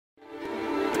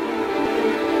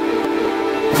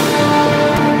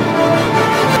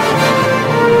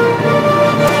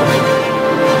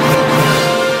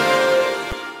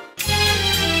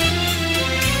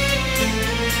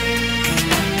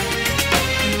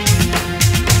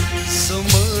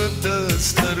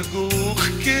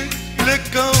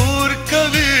لکه اور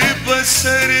کوي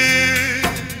بسرې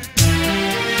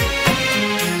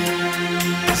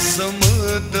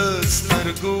زما د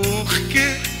سترګو اوښکې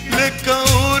لکه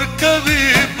اور کوي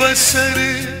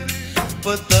بسرې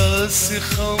په داسې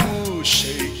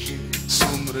خاموشۍ کې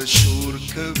څومره شور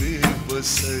کوي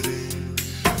بسرې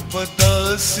په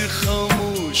داسې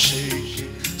خاموشۍ کې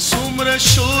څومره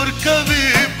شور کوي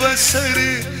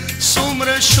بسرې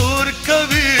څومره شور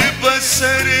کوي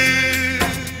بسرې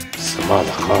زما د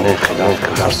خانې خلاف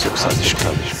که هر څوک سازش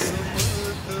کوي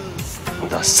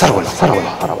دا سر ولا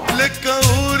لکه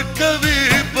اور کوي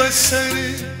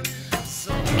بسرې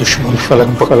دشمن فلک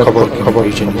په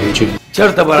خبرې چې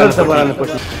چېرته باران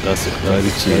پټي داسې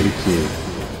ښکاري چې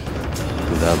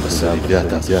دا بسرې بیا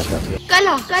تاسې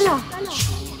کله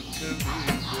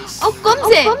او کوم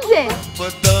ځای په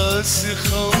داسې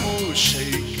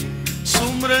خاموشۍ کې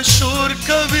څومره شور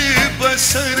کوي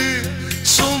بسرې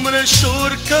څومره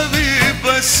شور کوي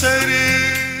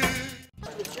بسرې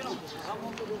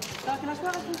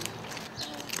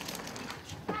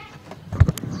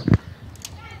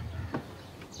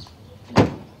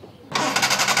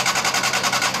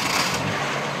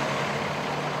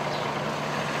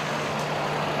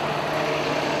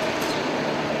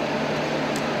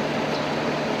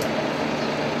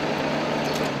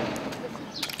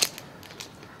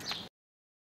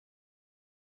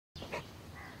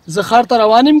زه ښار ته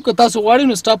روان یم که تاسو غواړئ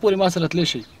نو ستا پورې ما سره تللی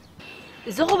شئ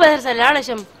زه خو به درسره لاړه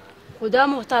شم خو دا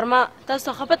محترمه تاسو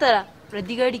ته ښه پته ده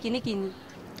پردي ګاډي کې نه کښېني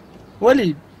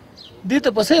ولې دې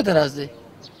ته په څه اعتراض دی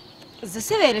زه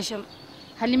څه ویلی شم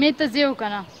حلیمې ته ځې و که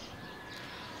نه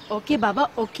اوکې بابا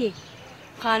اوکې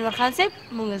خانور خان صاحب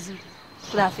مونږ ځو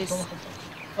خداحافظ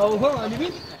او هو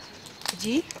حلیمې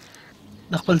جی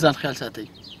د خپل ځان خیال ساتئ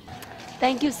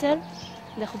تھینک یو سر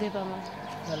د خدای په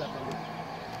امان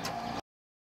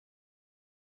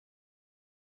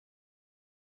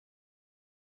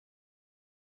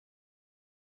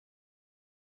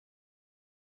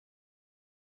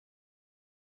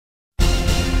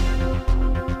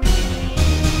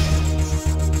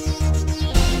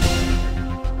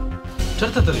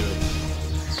چرته تللی وې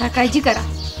کاکاجي کره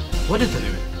ولې تللی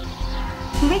وې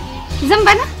وی ځم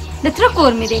به نه د تره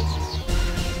کور مې دی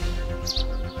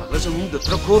هغه زموږ د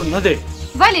تره کور نه دی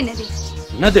ولې نه دی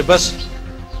نه دی بس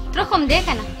تره خو م دی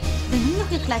که نه د نن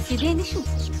مخې خلاصېدی نه شو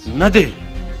نه دی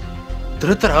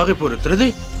تره تر هغې پورې تره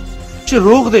دی چې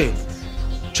روغ دی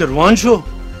چې روان شو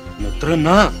نو تره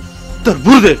نه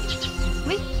تربور دی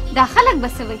وی دا خلک به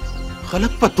څه وی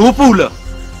خلک په توپ وله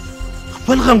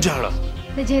خپل غم جاړه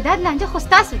د جایداد لانجه خو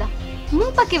ستاسو ده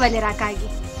مونږ پکې ولې راکاږي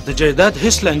د جایداد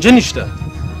هیڅ لانجه نشته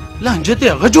لانجه ته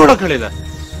هغه جوړه کړې ده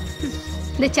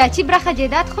د چاچی برخه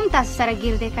جایداد خو هم تاسو سره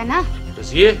ګیر دی که نه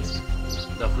رضیې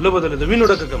دا خوله به دله د وینو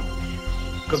ډکه کړم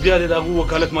که بیا دې د هغو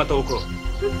وکالت ماته وکړو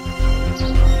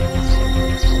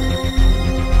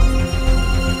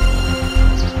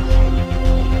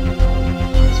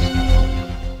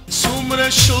څومره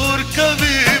شور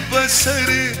کوي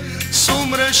بسرې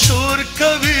څومره شور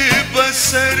کوي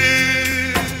بسرې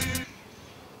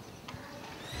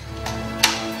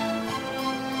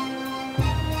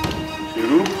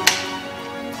شیرو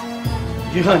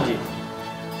جی خان جی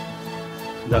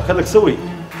دا خلک څه وایي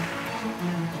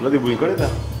خوله دې بوی کړې ده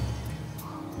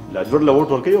لاجوړ له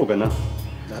ووټ ورکوي او که نه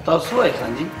دا تاسو څه وایئ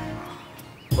خان جي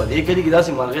په دې کلي کې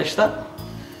داسې مرغۍ شته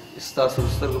چې ستاسو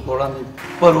د سترګو په وړاندې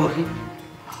پر وهي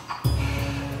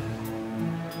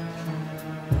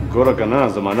ګوره که نه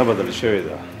زمانه بدله شوې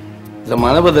ده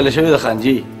زمانه بدله شوې ده خان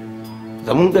جي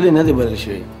زمونږ کلی نه دی بدل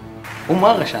شوی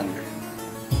هماغه شان دی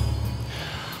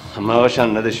هماغه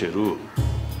شان نه دی شیرو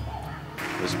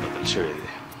اوس بدل شوی دی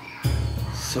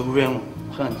څه ووایم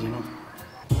خان جي نو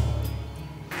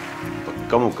په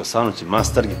کمو کسانو چې ما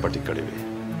سترګې پټې کړې وې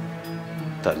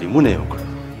تعلیمونه یې وکړه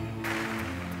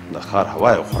د ښار هوا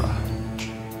یې وخوړه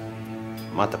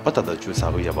ما ته پته ده چې اوس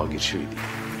هغوی اباګیر شوي دي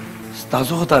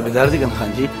ستاسو خو تابعدار دي کنه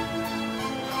خان جي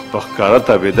په ښکاره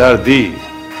تابعدار دي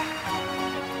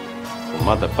خو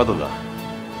ما ته پته ده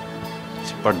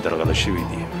چې پټ درغله شوي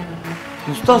دي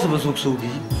نو ستاسو به څوک څوک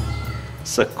دي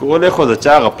څه کولی خو د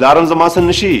چا هغه پلار هم زما څه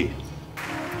نه شي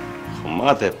خو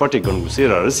ما ته یې پټې ګڼګوسې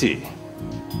رارسي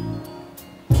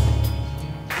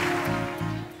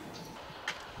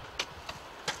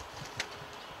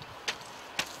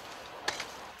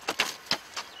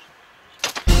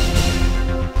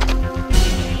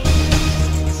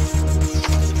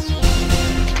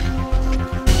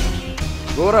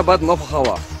ګوره بد مه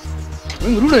پخوه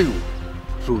موږ وروڼه یو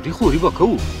روري خوري به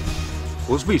کوو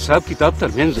اوس به حساب کتاب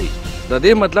ترمنځ دی د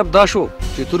دې مطلب دا شو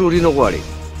چې ته روري نه غواړې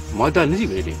ما دا نه دي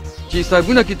ویلې چې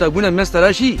حسابونه کتابونه منځته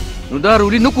راشي نو دا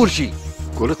روري نه کور شي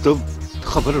ګوره ته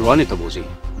خبر روانه ته بوزي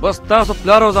بس تاسو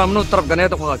پلار او زامنو طرف غنې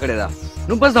ته خوښه کړې ده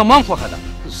نو بس زمام خوښه ده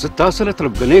زه تاسو سره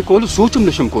طرف غنې کول سوچم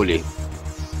نشم کولی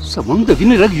زمونږ د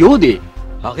وینې رګ یو دی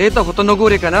هغې ته خو ته نه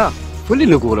ګورې که نه ولې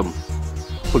نه ګورم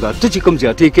خو دا ته چې کوم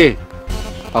زیاتې کې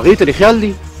هغې ته دې خیال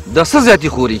دی د څه زیاتې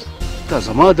خوري دا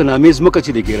زما د نامې ځمکه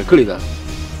چې دې ګیره کړې ده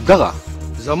دغه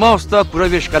زما او ستا پوره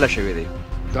ویش کله شوی دی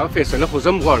دا فیصله خو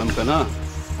زم غواړم که نه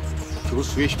چې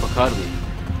اوس ویش پکار دی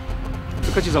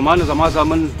ځکه چې زما نه زما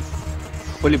زامن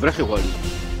خپلې برخې غواړي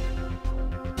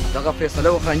دغه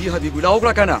فیصله و خانجي حبیب الله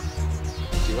وکړه که نه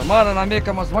چې زما د نامې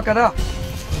کومه ځمکه ده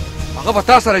هغه به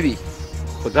تا سره وي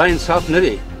خو دا انصاف نه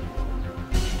دی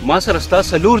ما سره ستا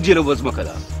 4 جیره ځمکه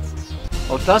ده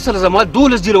او تا سره زما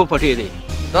 12 جیره پټې دی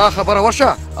دا خبره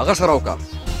ورشه هغه سره وکړه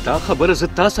دا خبره زه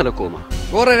تا سره کومه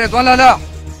ګوره رضوان لالا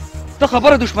ته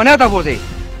خبره دښمنۍ ته بوځې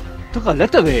ته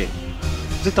غلطه وې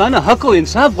زه تا نه حق او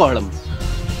انصاف غواړم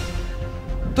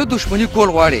ته دښمني کول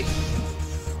غواړې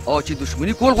او چې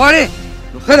دښمني کول غواړې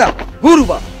نو ښه ده ګورو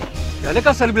به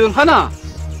هلکه سلبیون خانه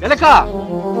هلکه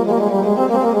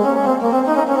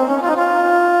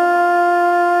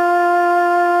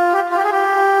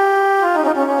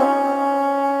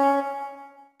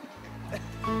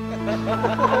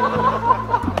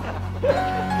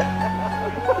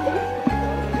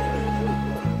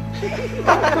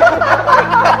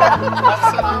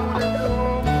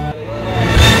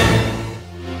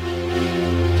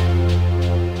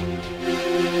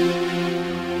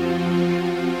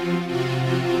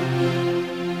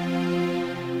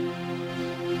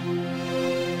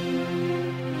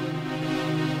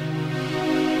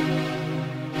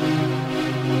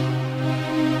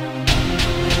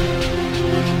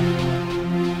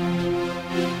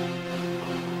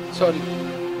سوري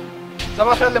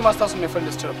زما خیال دی ما ستاسو محفل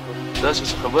ډسټرب کړو داسې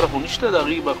څه خبره خو نشته د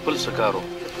هغې به خپل څه کار و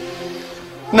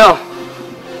نه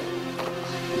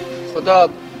خو دا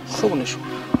ښه ونه شو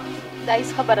دا هیڅ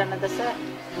خبره نه ده سر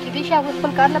کیدای شي هغوی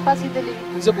خپل کار نه پاڅېدلی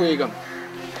وي زه پوهېږم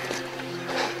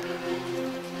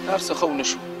هر څه ښه ونه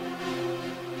شو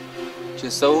چې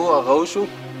څه و هغه وشو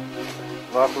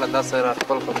واخله دا سره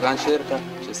خپل خفګان شیر کړه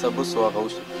چې څه بوس و هغه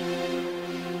وشو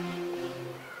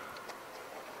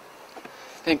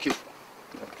ثانک یو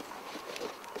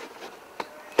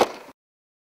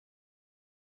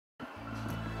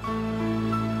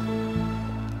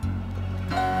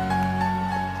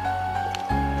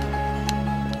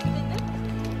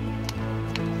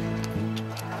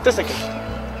ته څه کوې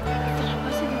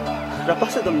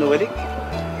راپاڅېدم نو ولې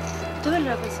ته ولې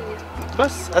راپاڅېدې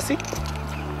بس هسې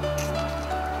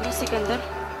نه سکندر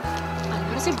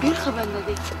انور صاحب ډېر ښه بنده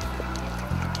دی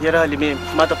یاره حلیمې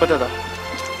ما ته پته ده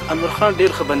انور خان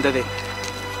ډېر ښه بنده دی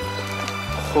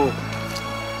خو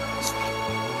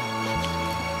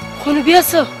نو بیا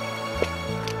څه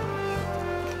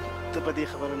ته په دې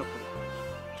خبره نه پوهېږې